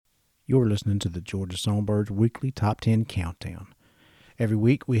You're listening to the Georgia Songbirds Weekly Top 10 Countdown. Every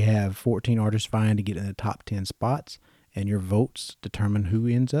week we have 14 artists vying to get in the top 10 spots, and your votes determine who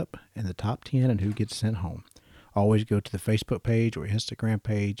ends up in the top 10 and who gets sent home. Always go to the Facebook page or Instagram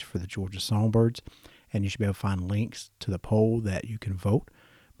page for the Georgia Songbirds, and you should be able to find links to the poll that you can vote.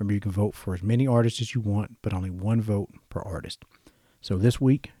 Remember, you can vote for as many artists as you want, but only one vote per artist. So this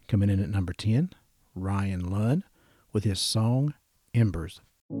week, coming in at number 10, Ryan Lunn with his song, Embers.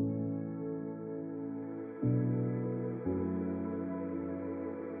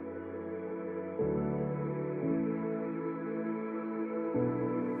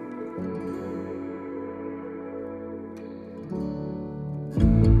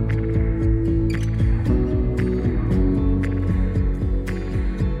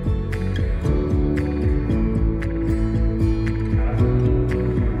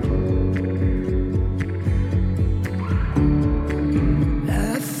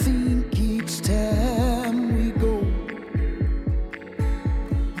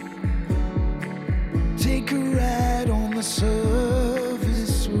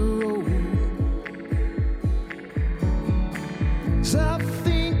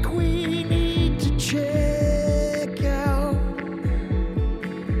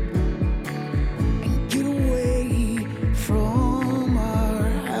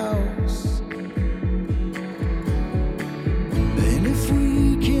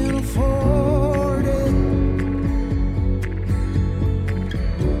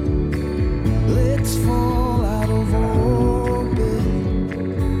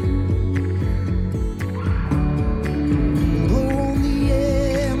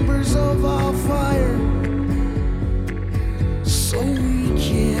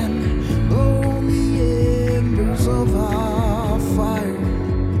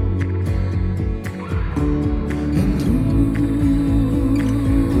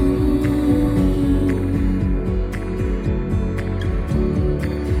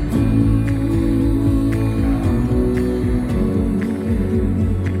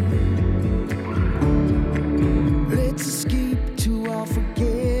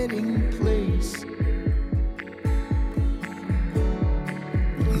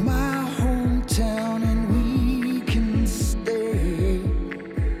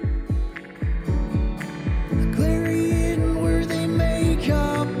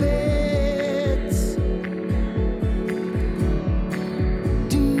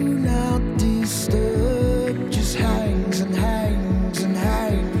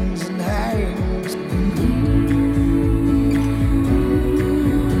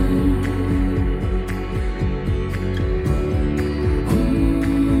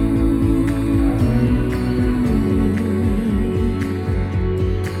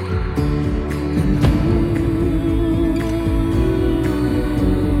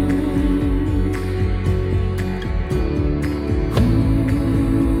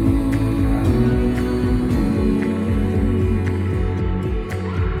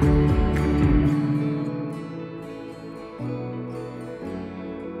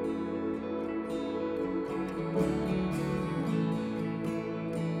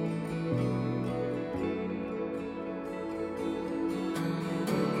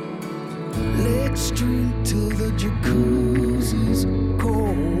 Let's drink till the jacuzzi's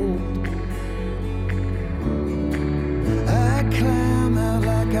cold. I climb out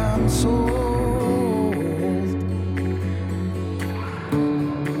like I'm sold.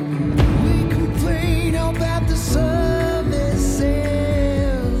 We complain about the services,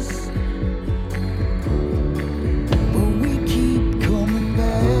 but we keep coming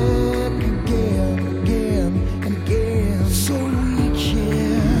back again, again, and again, so we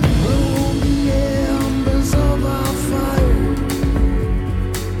can blow on the embers of our fire.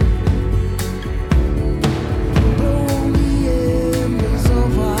 Blow on the embers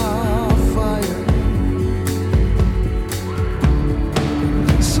of our fire.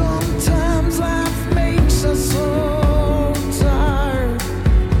 Sometimes life makes us so tired.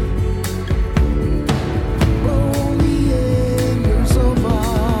 Blow on the embers of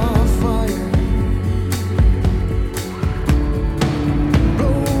our fire.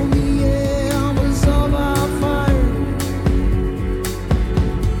 Blow on the embers of our fire.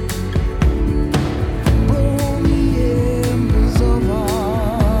 Blow on the embers of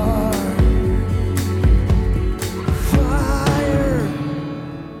our fire.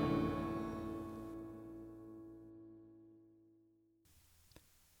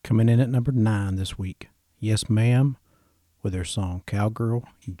 Coming in at number 9 this week, Yes Ma'am with their song, Cowgirl,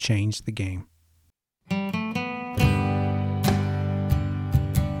 You Changed the Game.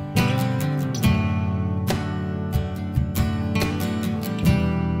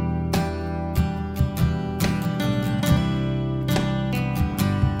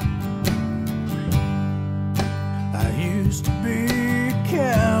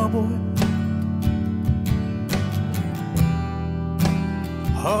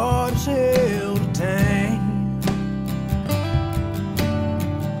 hard as hell to tame,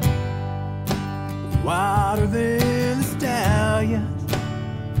 wilder than the stallions,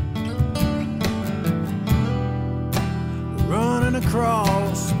 running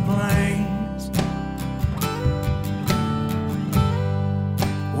across the plains,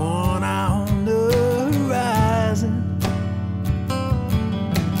 one eye on the horizon,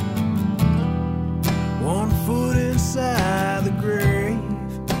 one foot inside the grave.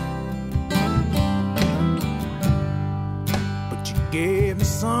 But you gave me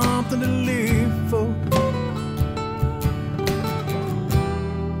something to live for.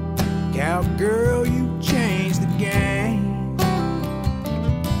 Cowgirl, you changed the game.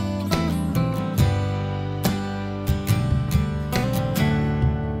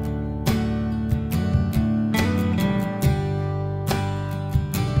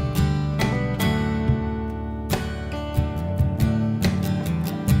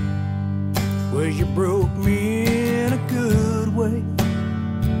 Well, you broke me in a good way.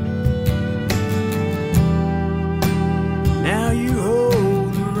 Now you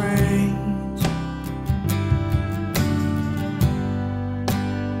hold the reins.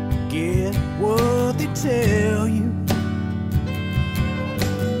 Get what they tell you.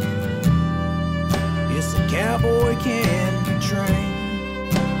 Yes, a cowboy can be trained.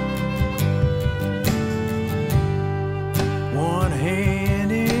 One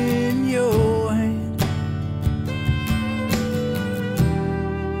hand in your hand,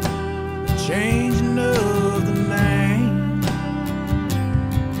 changing of the name.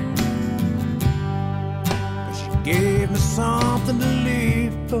 'Cause you gave me something to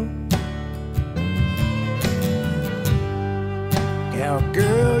live for.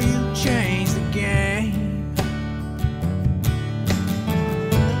 Cowgirl, you changed the game.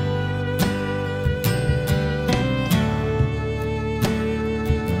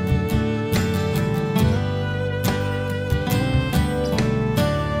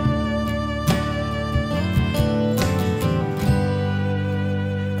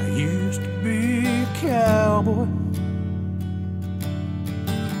 I used to be a cowboy,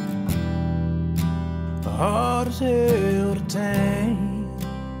 hard as hell to tame.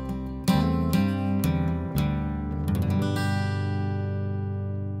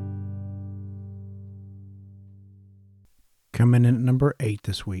 Coming in at number 8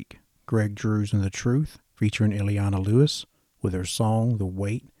 this week, Greg Drews and the Truth, featuring Ileana Lewis, with her song The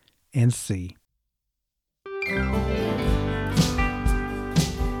Wait and See.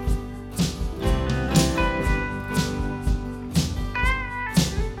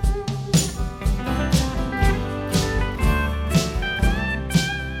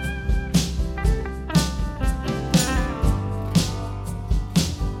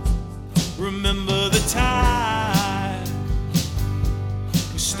 Remember the time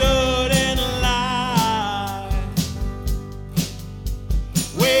we stood in a line,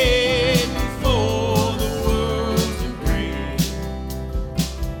 waiting for the world to bring.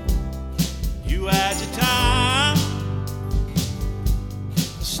 You had your time,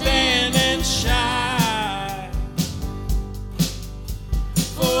 stand and shine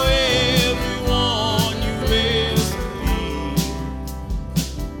for everyone you best believe.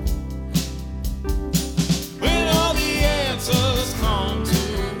 When all the answers come to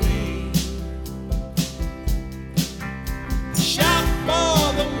me, shout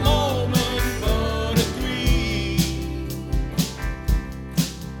for the moment, but agree.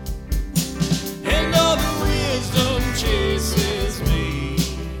 And all the wisdom chases me.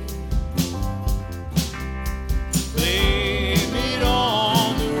 Blame it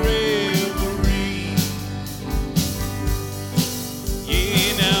on the reverie.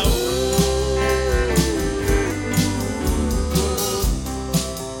 Yeah, now.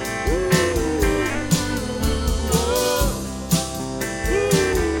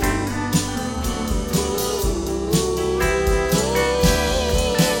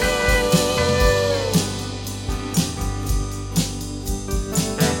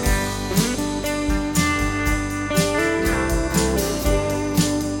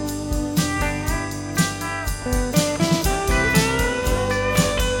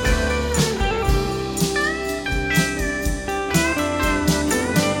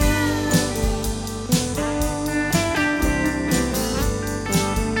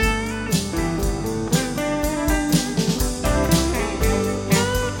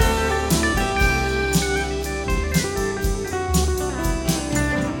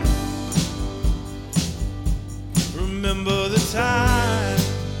 Remember the time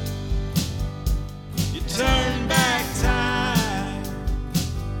you turned back time.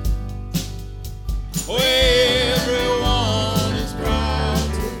 Oh, everyone is proud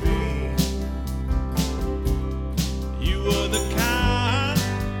to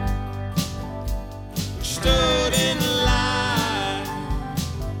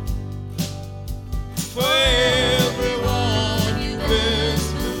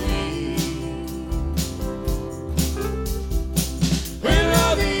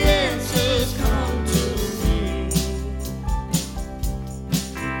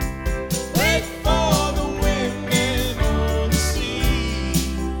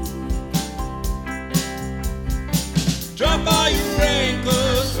Drop all your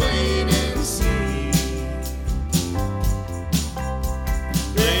raincoats, wait and see.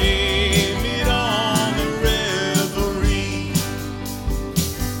 Blame it on the reverie.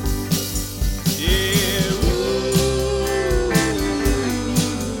 Yeah,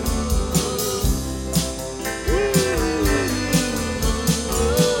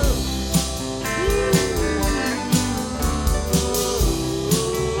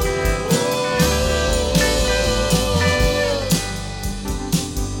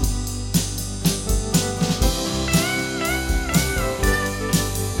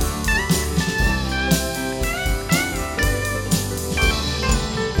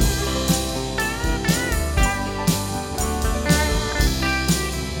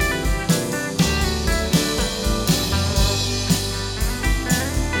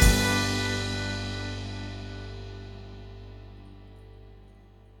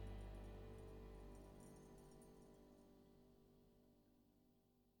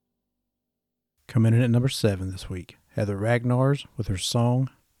 Coming in at number 7 this week, Heather Ragnars with her song,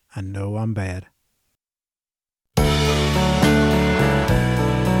 I Know I'm Bad.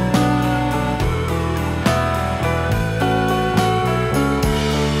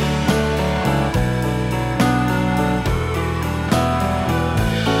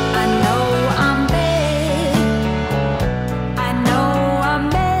 I know I'm bad.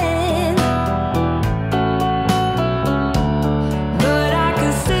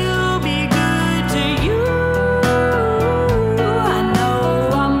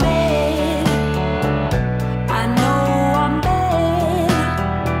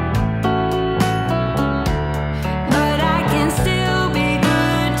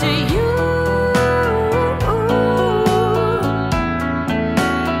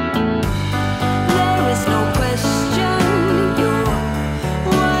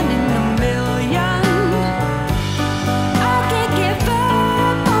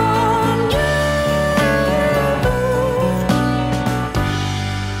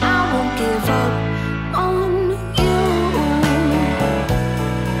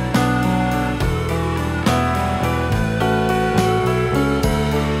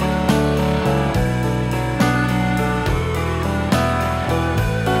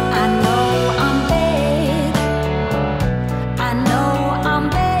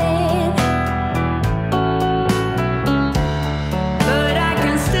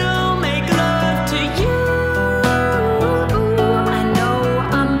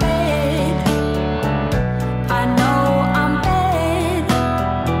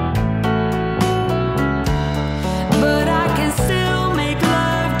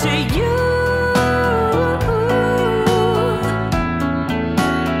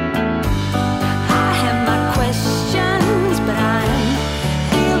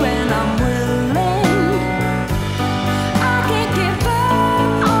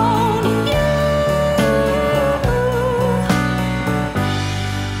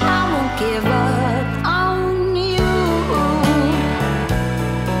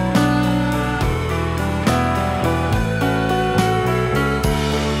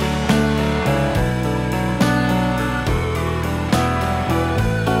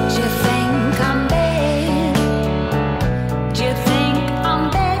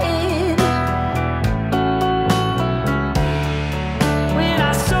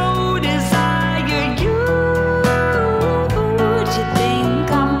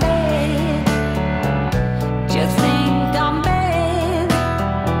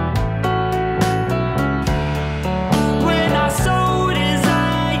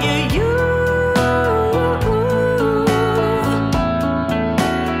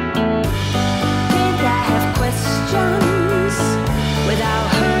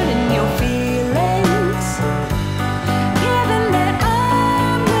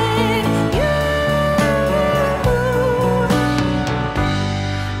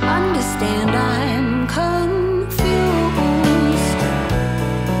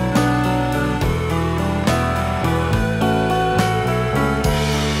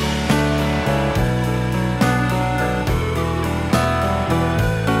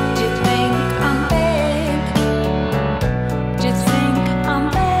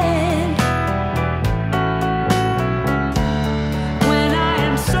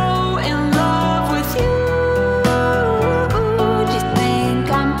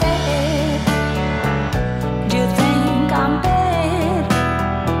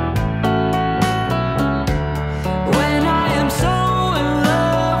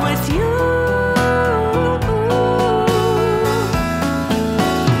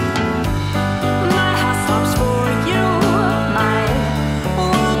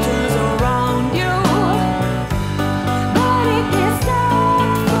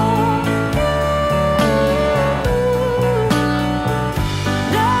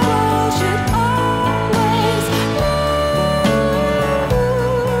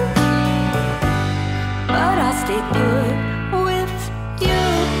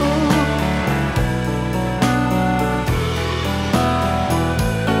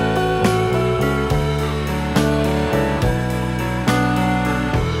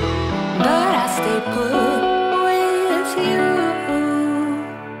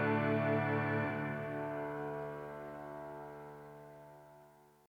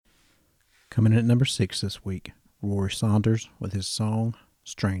 Coming in at number 6 this week, Rory Saunders with his song,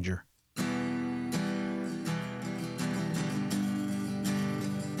 Stranger.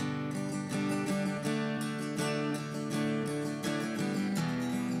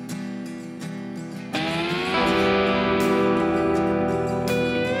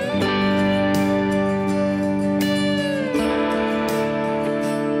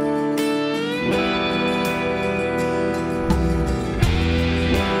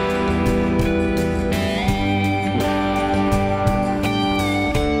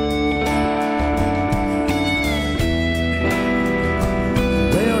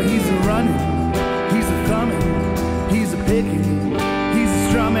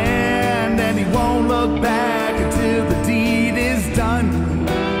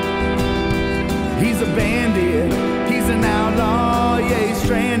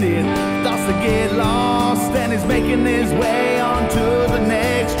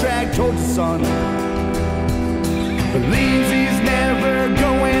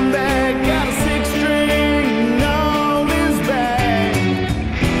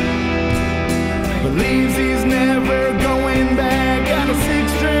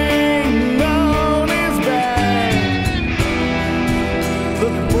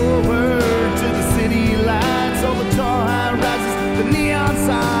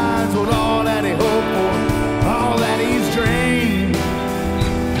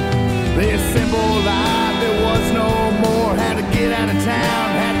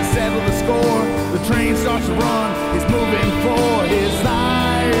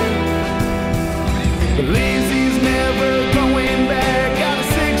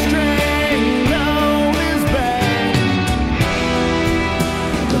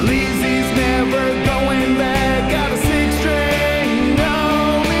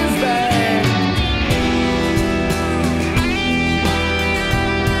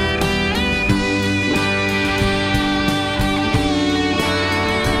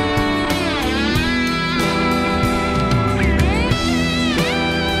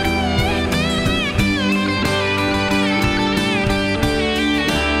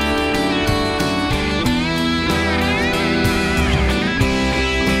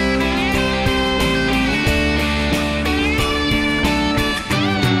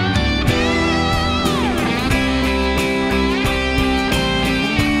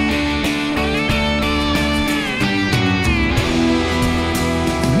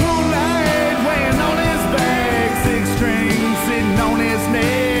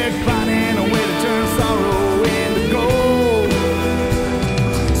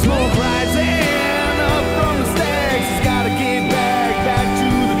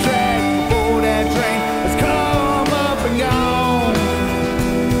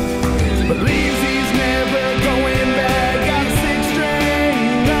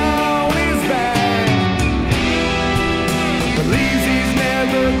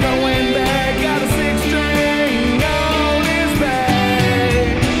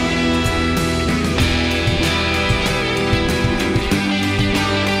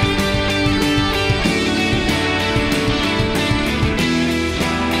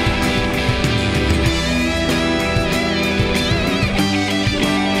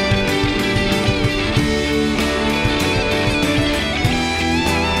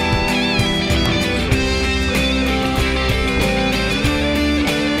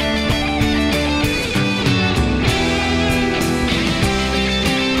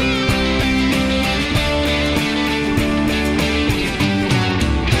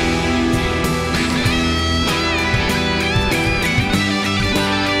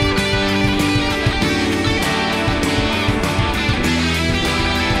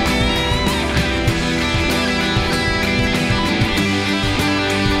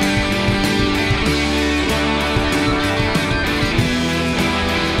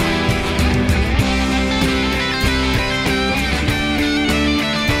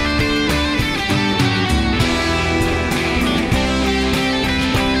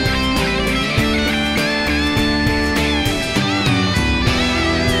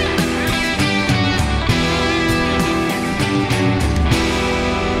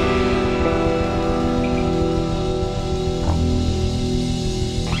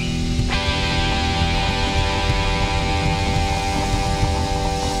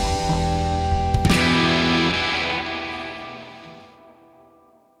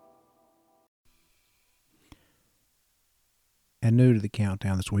 And new to the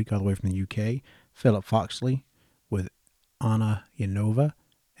countdown this week, all the way from the UK, Philip Foxley with Anna Yanova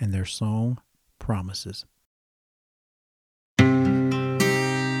and their song Promises.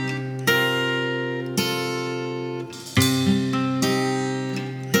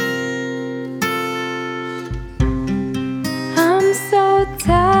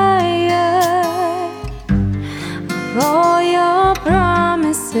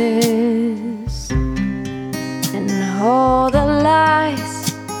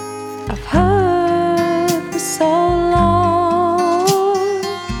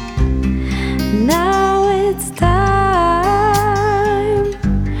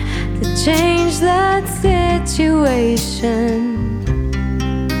 situation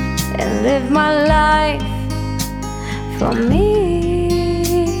and live my life for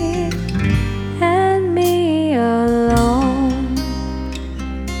me and me alone.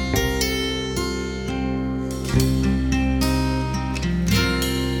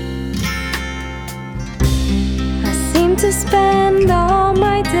 I seem to spend all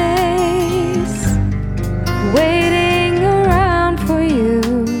my days waiting around for you.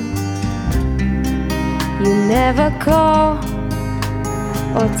 You never call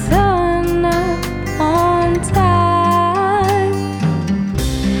or turn up on time.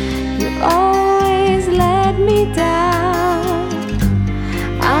 You always let me down.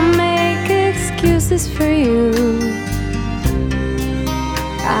 I make excuses for you.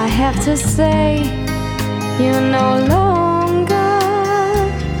 I have to say you're no longer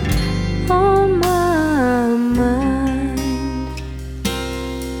on my mind.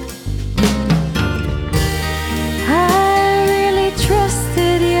 I really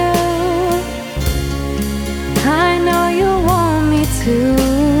trusted you. I know you want me to,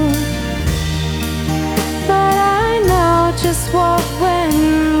 but I know just what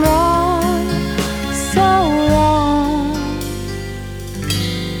went wrong, so wrong.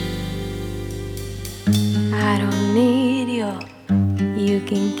 I don't need you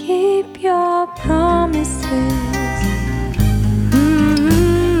can keep your promises.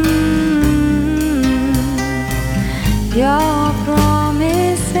 Your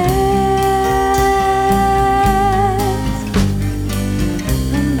promises.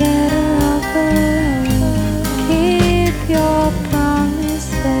 I'm better off alone. Keep your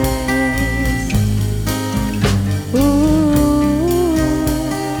promises. Ooh,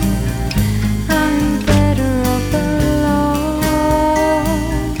 I'm better off alone.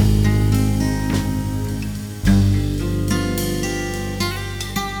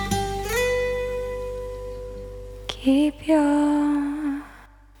 Keep your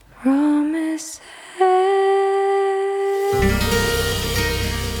promises.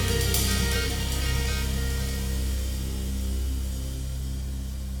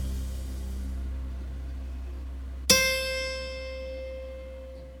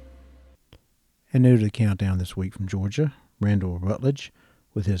 And new to the countdown this week from Georgia, Randall Rutledge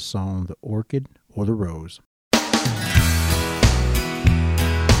with his song The Orchid or the Rose.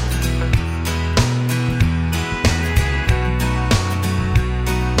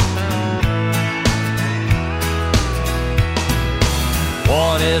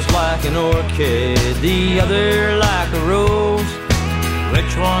 One is like an orchid, the other like a rose.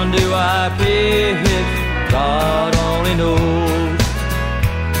 Which one do I pick? God only knows.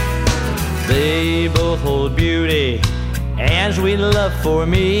 They both hold beauty and sweet love for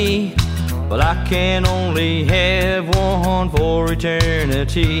me, but I can only have one for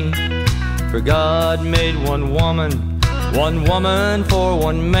eternity. For God made one woman for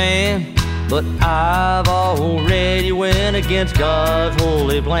one man, but I've already went against God's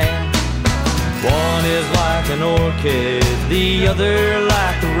holy plan. One is like an orchid, the other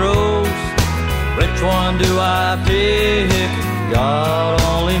like a rose. Which one do I pick? God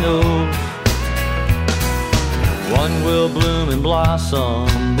only knows. One will bloom and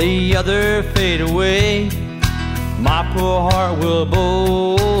blossom, the other fade away. My poor heart will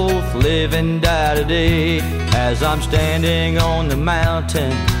both live and die today. As I'm standing on the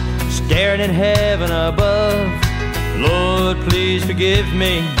mountain, staring at heaven above, Lord, please forgive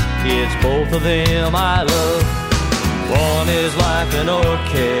me, it's both of them I love. One is like an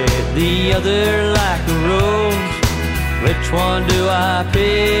orchid, the other like a rose. Which one do I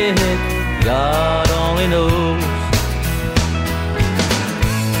pick? God only knows.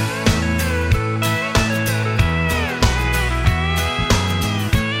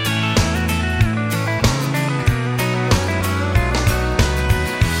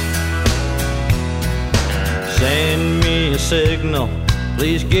 Send me a signal,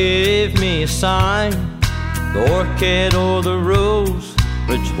 please give me a sign. The orchid or the rose,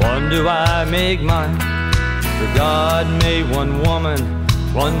 which one do I make mine? For God made one woman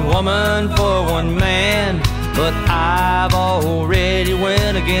for one man, but I've already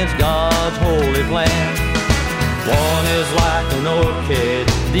went against God's holy plan. One is like an orchid,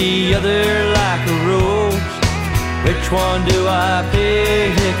 the other like a rose. Which one do I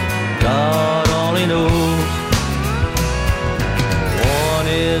pick? God only knows. One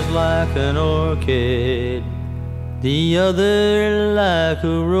is like an orchid, the other like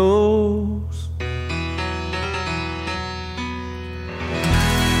a rose.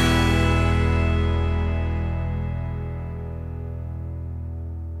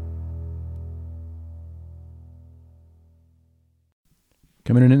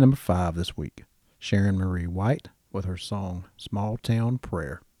 Coming in at number 5 this week, Sharon Marie White with her song Small Town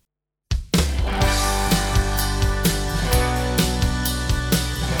Prayer.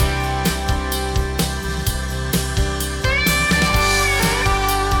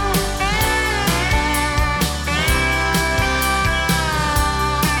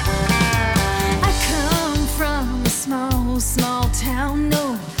 Small town,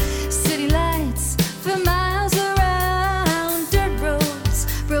 no city lights for miles around, dirt roads,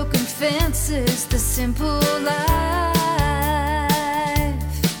 broken fences, the simple life.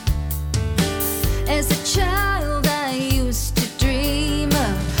 As a child I used to dream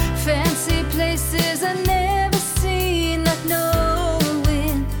of fancy places I'd never seen, not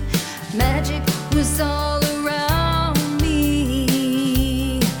knowing magic was all around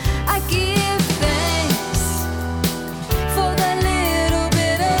me. I give thanks for that little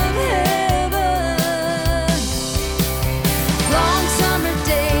bit of heaven. Long summer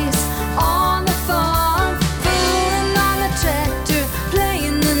days on the farm, fooling on the tractor,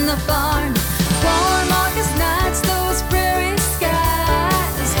 playing in the barn. Warm August nights, those prairie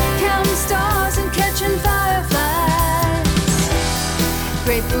skies, counting stars and catching fireflies.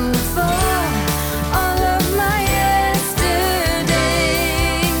 Grateful for all of my yesterdays.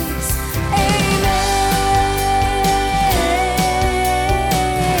 Amen.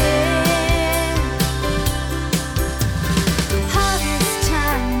 Harvest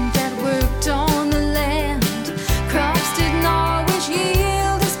time that worked on the land, crops didn't always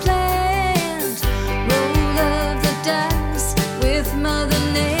yield as planned. Roll of the dice with Mother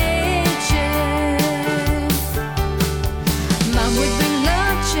Nature. Mom would bring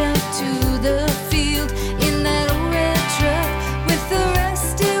lunch up to the field in that old red truck with the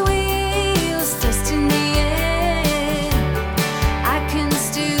rusty wheels, dust in the air I can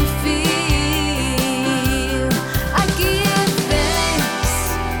still feel. I give thanks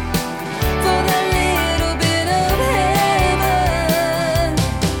for that little bit of heaven.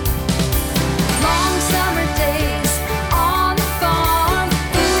 Long summer days on the farm,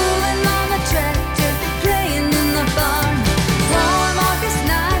 fooling on the tractor, playing in the barn. Warm August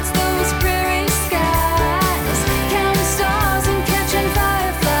nights, those prairie skies, counting stars and catching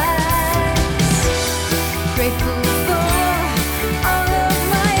fireflies. Grateful for all of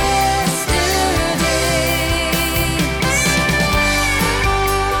my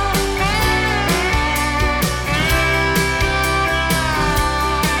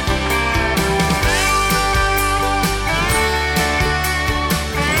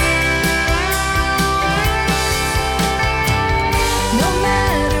No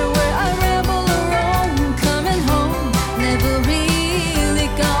matter where I ramble or roam, coming home, never really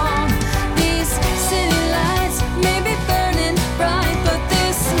gone. These city lights may be burning bright, but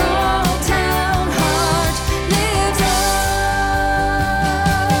this small town heart lives on.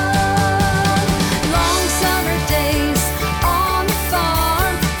 Long summer days on the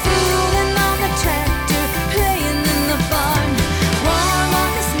farm, fooling on the tractor, playing in the barn. Warm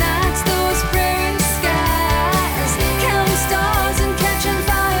August nights, those prairie skies, counting stars and catching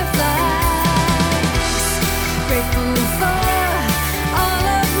fireflies. Grateful for all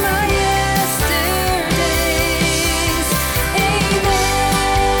of my yesterdays. Amen.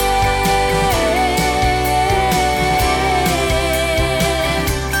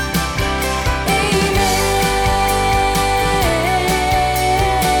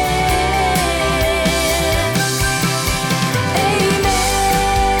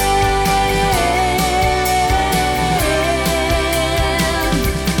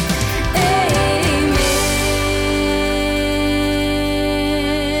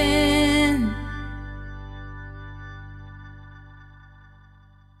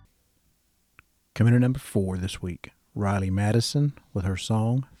 Coming to number 4 this week, Riley Madison with her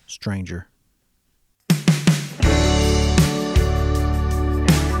song Stranger.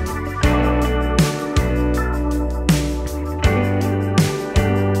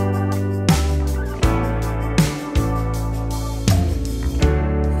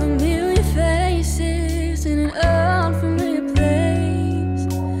 Familiar faces in an unfamiliar place.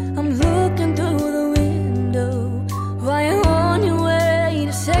 I'm looking through the window while you're on your way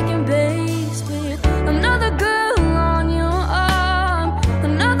to second base with another girl on your arm,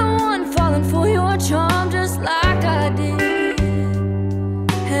 another one falling for your charm just like I did.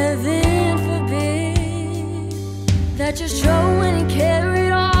 Heaven forbid that you're showing and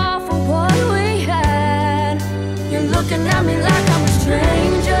carried off of what we had. You're looking at me like I'm a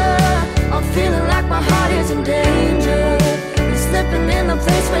stranger. I'm feeling like my heart is in danger. You're slipping in the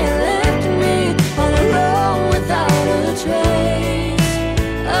place where you left me, all alone without a trace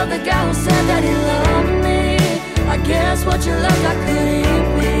of the guy who said that he loved me. I guess what you loved I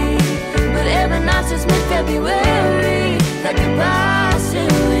couldn't be, but But every night since mid-February, that goodbye still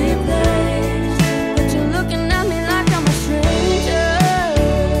replays. But you're looking at me like I'm a stranger.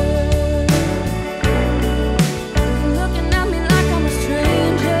 You're looking at me like I'm a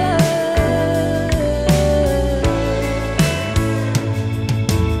stranger.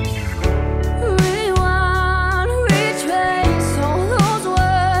 Rewind, retrace all those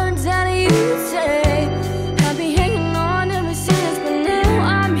words that you say. I've been hanging on ever since, but now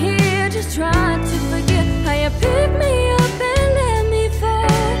I'm here just trying to forget how you picked me up and let me fall.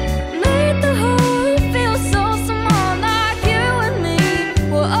 Made the whole feel so small, like you and me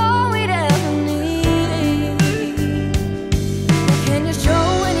were all we'd ever need. Can you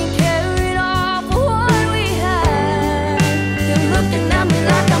show any care at all for what we had? You're looking at me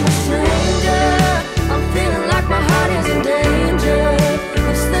like I'm a stranger. I'm feeling like my heart is in danger.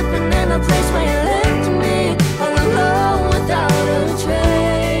 I'm slipping in a place where you left me all alone without a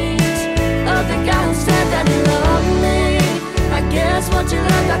trace of the guy who said that he loved me. I guess what you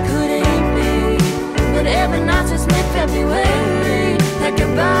like I couldn't be. But every night since mid-February, that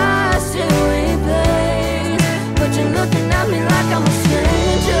goodbye still replays. But you're looking at me like I'm a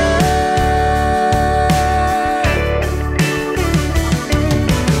stranger.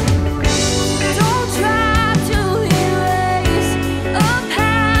 Don't try to erase a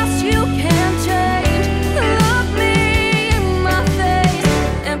past you can't change. Look me in my face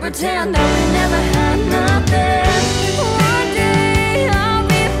and pretend that we never had nothing. One day I'll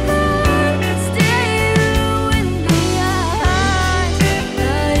be fine, stare you in the eyes,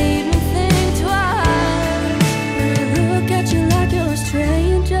 not even think twice. When I look at you like you're a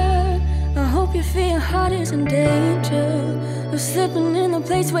stranger, I hope your fear heart is in danger of slipping in the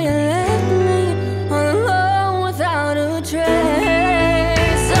place where you left me all alone without a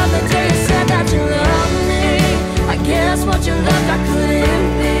trace of the day you said that you loved me. I guess what you loved I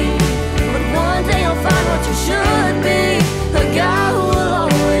couldn't be. But one day you'll find what you should be, a guy who will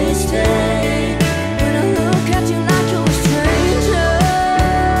always stay. When I look at you like you're a stranger,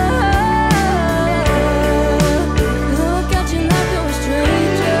 look at you like you're a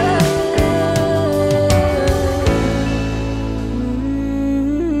stranger.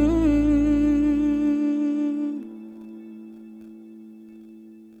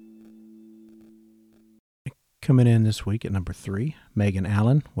 Coming in this week at number 3, Megan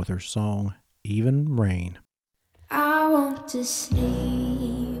Allen with her song Even Rain. I want to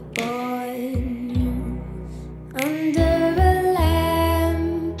sleep on you under a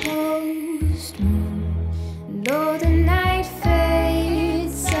lamppost moon. And though the night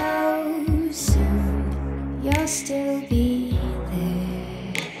fades so soon, you'll still be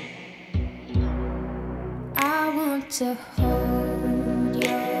there. I want to hold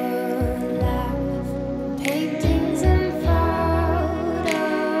your laugh, paintings and photographs.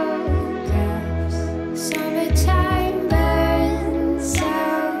 Summertime burns so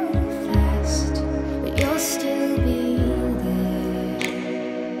fast, but you'll still be there.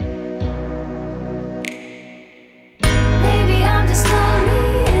 Maybe I'm just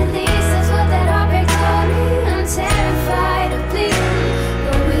lonely, at least that's what that heartbreak told me. I'm terrified of bleeding,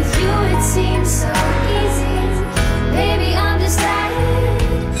 but with you it seems so easy. Maybe I'm just tired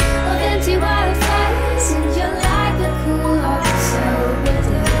of empty wildfires, and you're like a cool heart so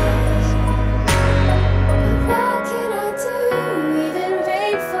bitter. But what can I do? Even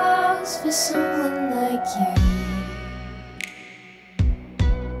rain falls for someone like you.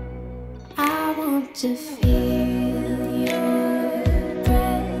 I want to feel your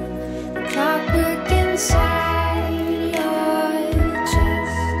breath, the clockwork inside your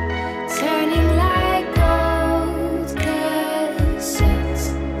chest, turning like gold cassettes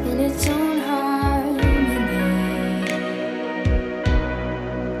in its own harmony.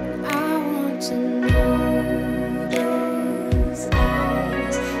 I want to know those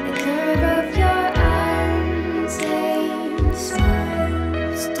eyes, the curve of your untamed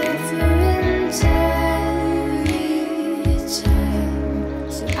smile. It's different every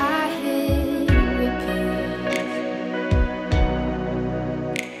time, so I hit repeat.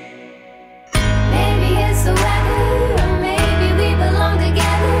 Maybe it's the weather, or maybe we belong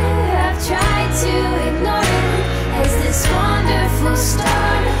together. I've tried to ignore it as this wonderful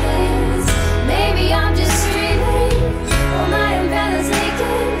start is. Maybe I'm just dreaming, or my umbrella's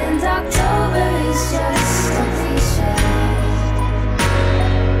naked, and October is just a cliche.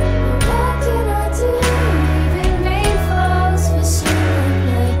 But what can I do? Even rain falls for someone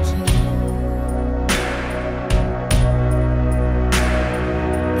like you.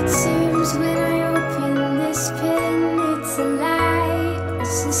 It seems when I open this pen, it's alive.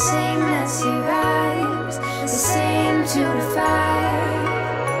 It's the same messy vibes, the same 2 to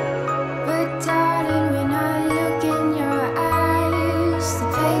 5. But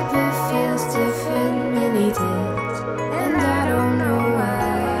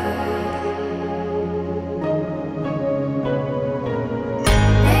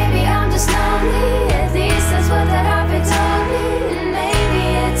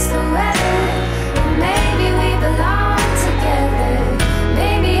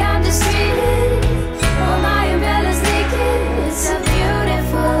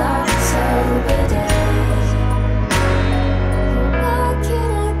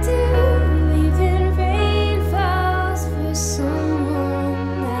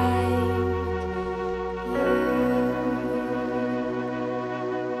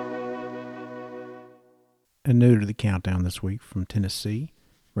And new to the countdown this week from Tennessee,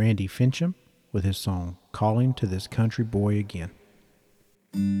 Randy Fincham with his song Calling to This Country Boy Again.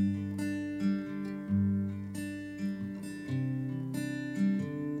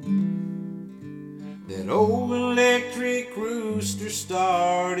 That old electric rooster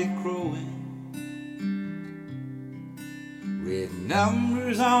started crowing, red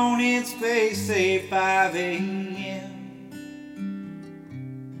numbers on its face say 5 a.m.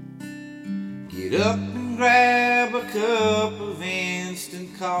 Get up and grab a cup of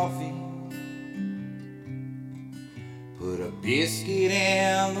instant coffee, put a biscuit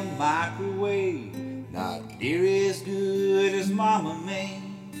in the microwave, not near as good as Mama made.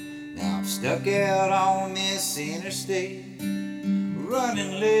 Now I'm stuck out on this interstate,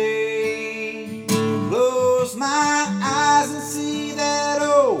 running late. Close my eyes and see that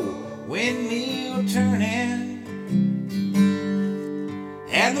old windmill turning,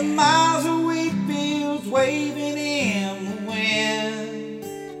 and the miles of wheat fields waving in the wind.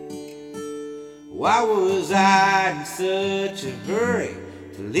 Why was I in such a hurry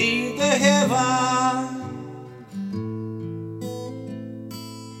to leave the heaven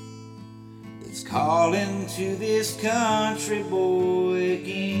that's calling to this country boy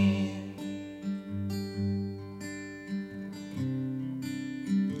again?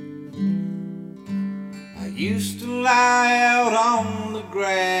 I used to lie out on the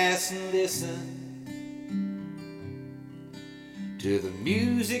grass and listen to the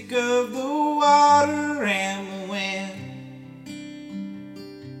music of the water and the wind.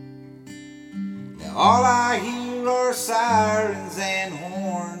 Now all I hear are sirens and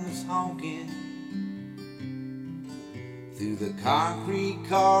horns honking through the concrete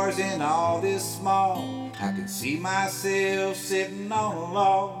cars and all this smog. I can see myself sitting on a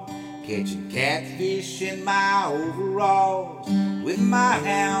log, catching catfish in my overalls with my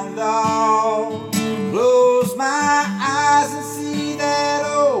hound dog. Close my eyes and see that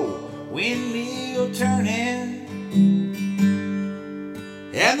old windmill turning,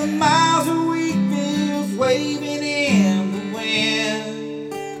 and the miles of wheat fields waving in the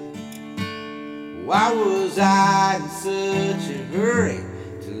wind. Why was I in such a hurry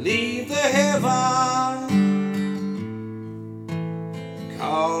to leave the heaven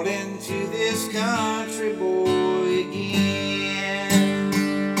calling to this country boy again?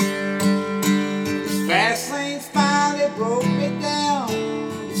 This fast lane's finally broke me down.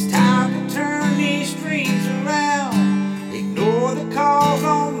 It's time to turn these streets around. Ignore the calls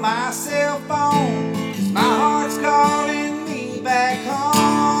on my cell phone, 'cause my heart's calling me back home.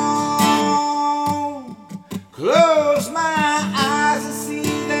 Close my eyes and see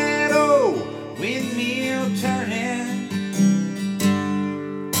that old windmill turning,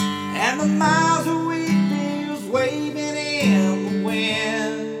 and the miles of wheat fields waving in the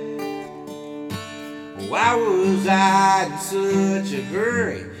wind. Why was I in such a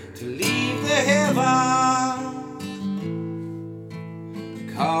hurry to leave the heaven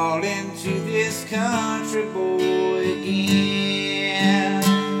calling to this country boy again?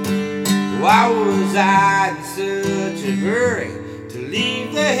 Why was I in such a hurry to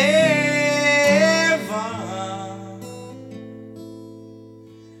leave the heaven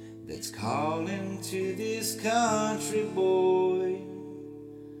that's calling to this country boy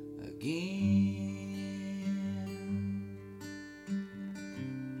again?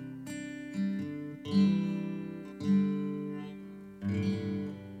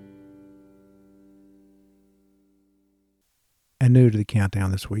 And new to the countdown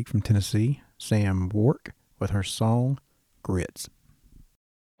this week from Tennessee, Sam Wark with her song Grits.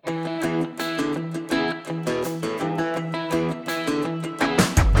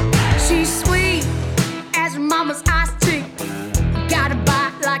 She's sweet as her mama's iced tea. Got a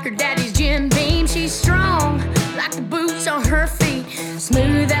bite like her daddy's Jim Beam. She's strong like the boots on her feet,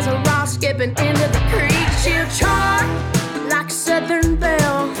 smooth as a rock skipping into the creek. She'll charge like a southern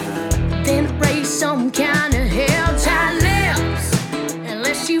belle, then raise some kind of hell. Tight lips,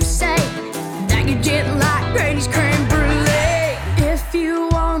 unless you say that you didn't like Brady's creme brulee. If you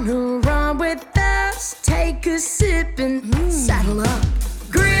wanna run with us, take a sip and saddle up.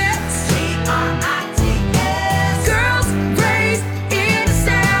 Grits, G-R-I-T-S. Girls raised in the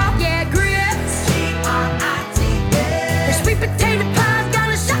South, yeah, grits, G-R-I-T-S. Her sweet potato pie's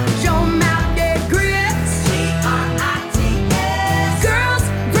gonna shut your mouth, yeah, grits, G-R-I-T-S. Girls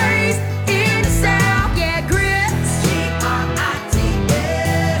raised in the South, yeah, grits, G-R-I-T-S.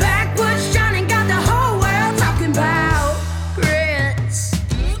 Backwoods shining, got the whole world talking about grits.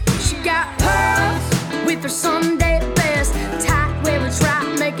 She got pearls with her Sunday best, tight where it's right,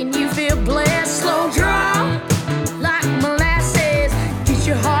 making you feel blessed. Slow draw like molasses, gets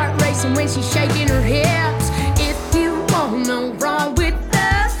your heart racing when she's shaking her hips.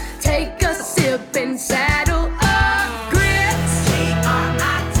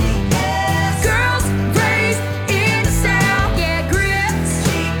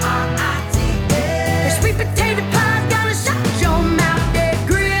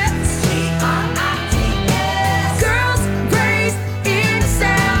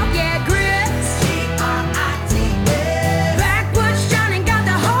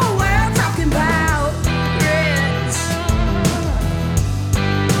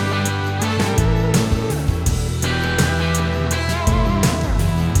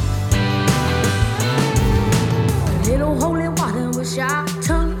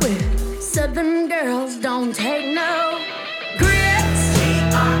 won't take no grits.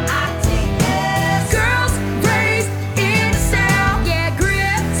 Girls raised in the South, yeah,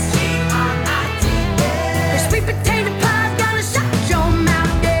 grits. Their sweet potato pie's gonna shut your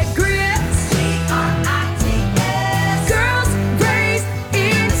mouth, yeah, grits. Girls raised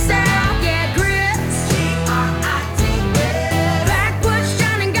in the South, yeah, grits. Backwoods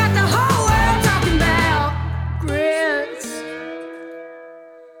shining got the whole world talking about grits.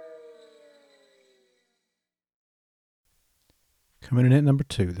 Coming in at number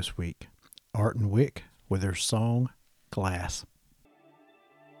 2 this week, Art and Wick with their song Glass.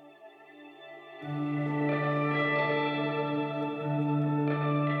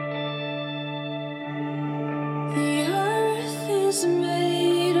 The earth is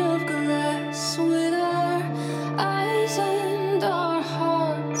made of glass with our eyes and our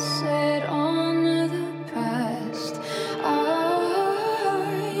hearts set on the past.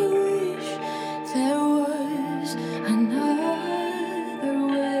 I wish there was another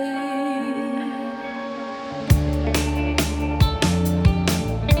way.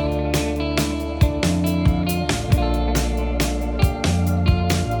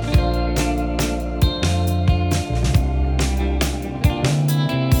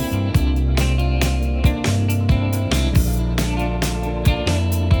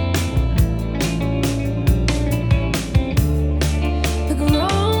 The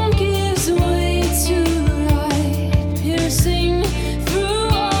ground gives way to light, piercing through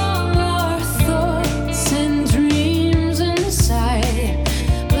all our thoughts and dreams inside,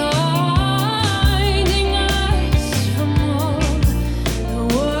 blinding us from all the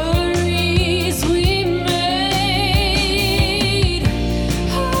worries we made.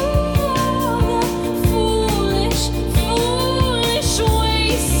 All the foolish, foolish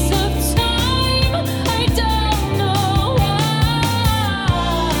waste of time. I don't know why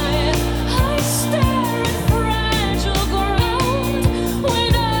I stare at fragile ground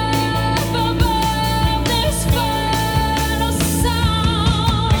when up above this final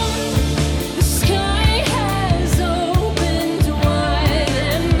sound. The sky has opened wide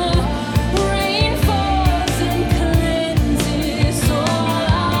and the rain falls and cleanses all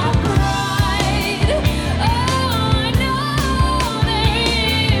our pride. Oh, I know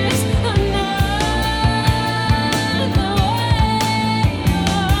there is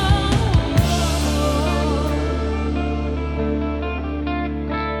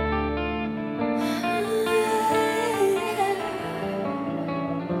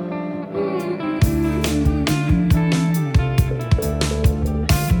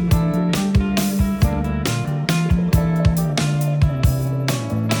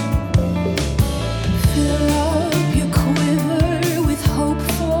Fill up your quiver with hope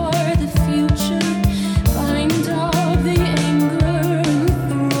for the future. Bind up the anger and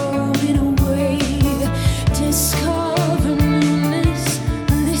throw it away. Discover newness,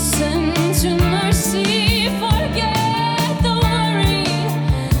 listen to mercy, forget the worry.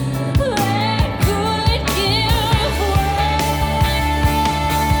 Let good give way.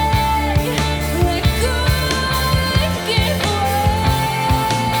 Let good give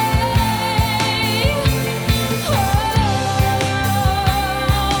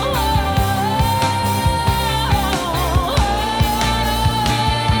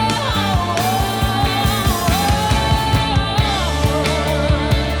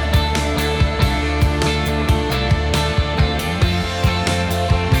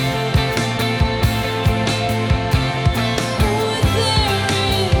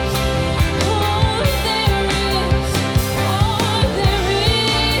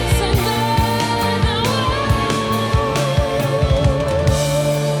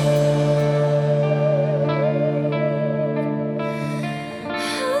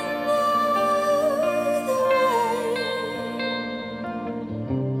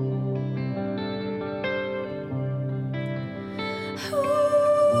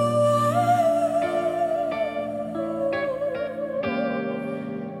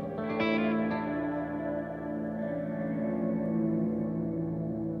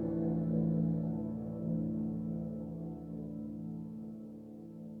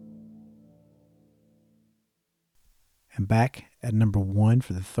And back at number 1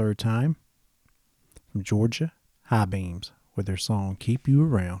 for the 3rd time, from Georgia, High Beams with their song Keep You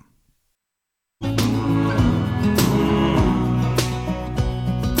Around.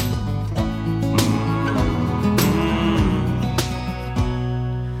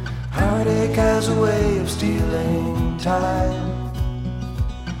 Heartache has a way of stealing time.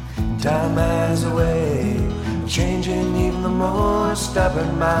 Time has a way of changing even the most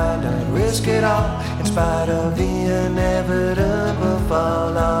stubborn mind. I'd risk it all in spite of the inevitable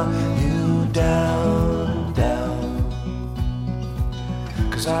fall on you down.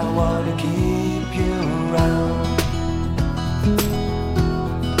 'cause I wanna keep you around.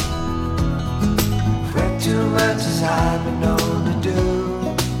 Read too much as I've been known to do.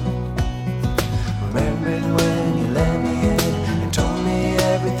 Remembered when you let me in and told me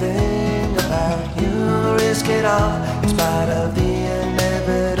everything about you. Risk it all in spite of the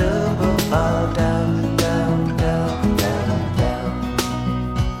inevitable fall down, down, down, down, down.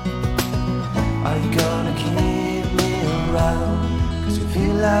 Are you gonna keep me around? 'Cause you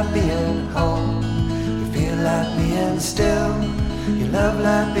feel like being home, you feel like being still, you love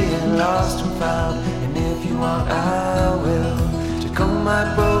like being lost and found. And if you want, I will take all my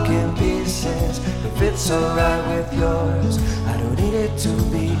broken pieces. If it's alright with yours, I don't need it to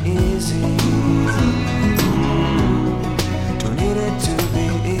be easy. Don't need it to be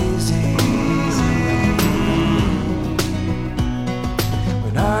easy.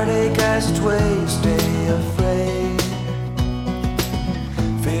 When heartache has its way, stay afraid.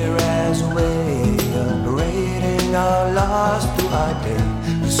 Fear has a way of parading our loss through our day.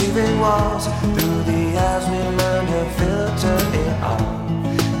 Receiving walls through the eyes we learn to filter it all.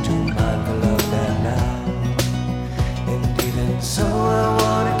 Too mindful of that now. And even so, I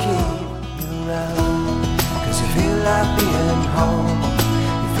wanna keep you around. 'Cause you feel like being home,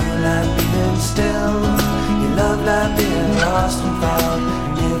 you feel like being still, you love like being lost and found.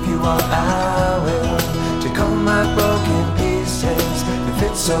 And if you want, I will take all my broken pieces. If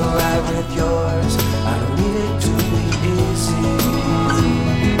it's alright with yours, I don't need it to be easy.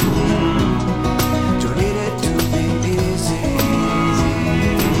 Don't need it to be easy.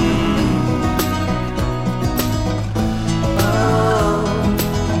 Oh,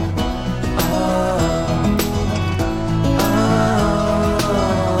 oh,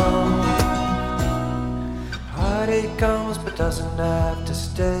 oh. Heartache comes but doesn't have to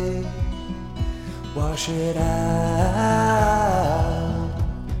stay. Wash it out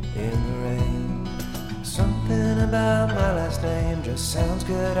in the rain. Something about my last name just sounds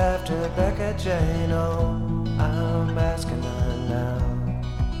good after Becca Jane. Oh, I'm asking her now.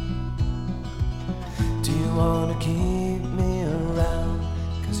 Do you wanna keep me around?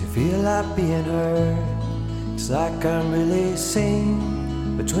 'Cause you feel like being heard. It's like I'm really seen.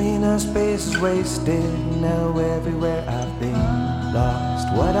 Between us space is wasted. Now everywhere I've been lost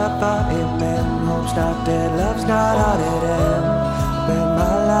what I thought it meant. Hope's not dead, love's not all it ends. Bet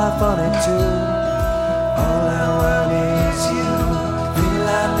my life on it too. All I want is you. Feel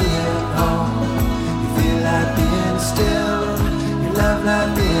like being home, you feel like being still, you love like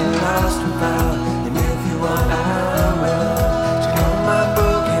being lost and found. And if you want, I will take all my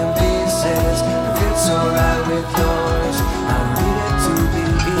broken pieces. If it's alright with yours, I need it to be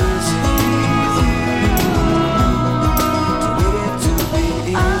easy. Don't need it to be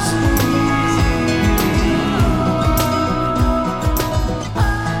easy.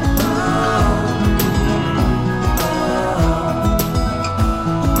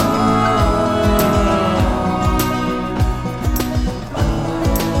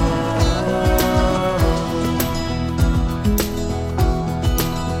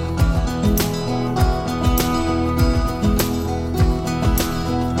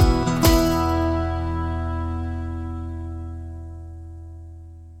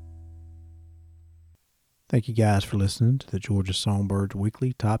 Thank you guys for listening to the Georgia Songbirds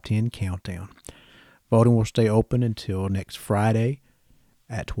Weekly Top 10 Countdown. Voting will stay open until next Friday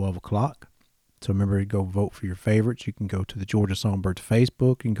at 12 o'clock. So remember to go vote for your favorites. You can go to the Georgia Songbirds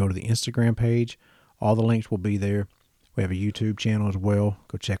Facebook. You can go to the Instagram page. All the links will be there. We have a YouTube channel as well.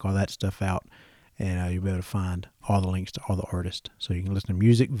 Go check all that stuff out. And you'll be able to find all the links to all the artists. So you can listen to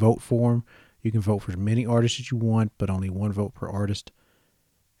music, vote for them. You can vote for as many artists as you want, but only one vote per artist.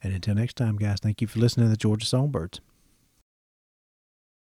 And until next time, guys, thank you for listening to the Georgia Songbirds.